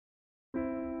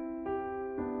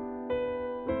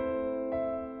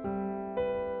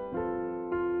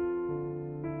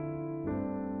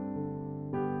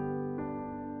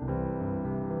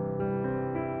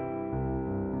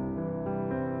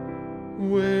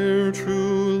Where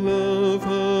true love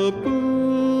abides,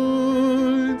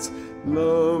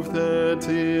 love that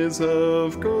is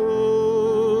of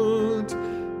God,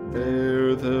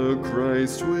 there the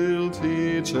Christ will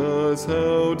teach us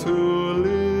how to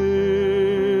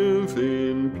live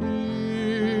in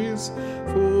peace.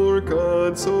 For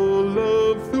God so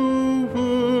loved the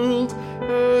world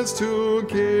as to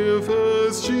give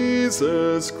us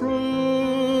Jesus Christ,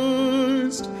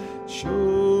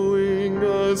 showing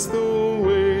us the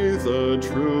way, the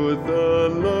truth, the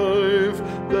life,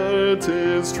 that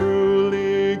is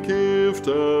truly gift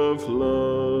of love.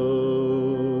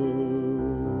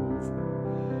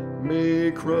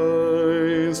 May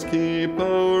Christ keep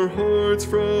our hearts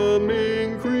from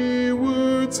angry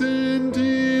words and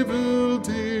evil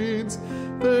deeds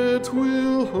that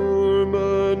will harm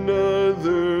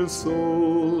another's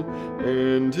soul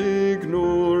and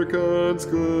ignore God's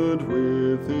good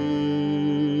within.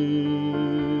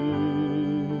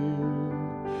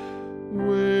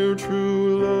 Where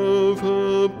true love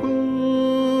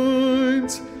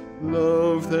abides,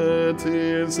 love that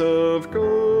is of God,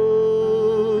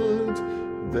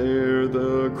 there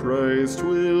the Christ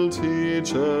will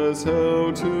teach us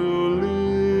how to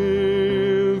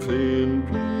live in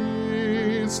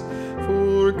peace.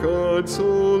 For God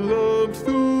so loved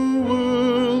the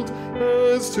world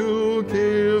as to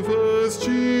give us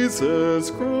Jesus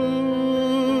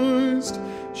Christ,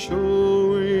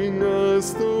 showing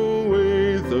us the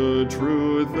way, the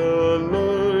truth, the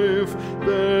life,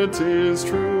 that is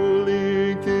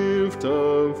truly gift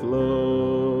of love.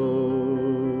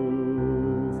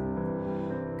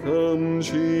 Come,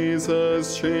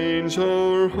 Jesus, change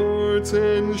our hearts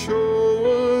and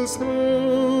show us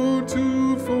how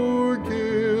to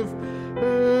forgive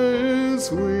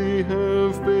as we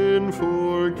have been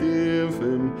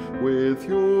forgiven, with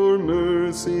your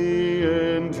mercy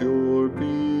and your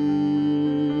peace.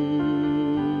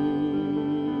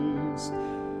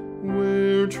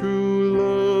 Where true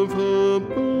love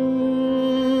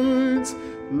abides,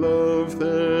 love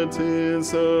that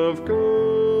is of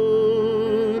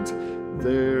God,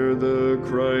 there the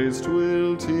Christ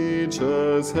will teach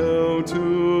us how to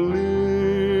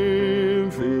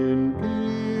live in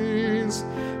peace.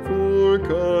 For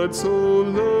God so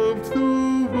loved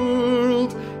the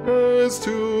world as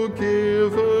to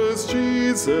give us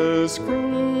Jesus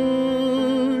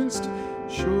Christ,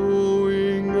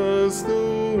 showing us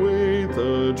the way,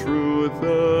 the truth,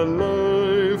 the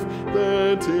life,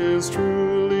 that is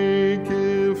truly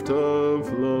gift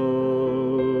of love.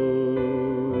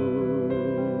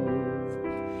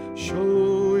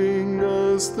 Showing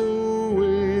us the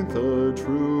way, the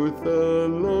truth, the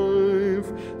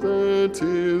life, that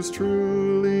is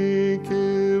truly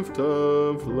gift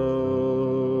of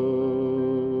love.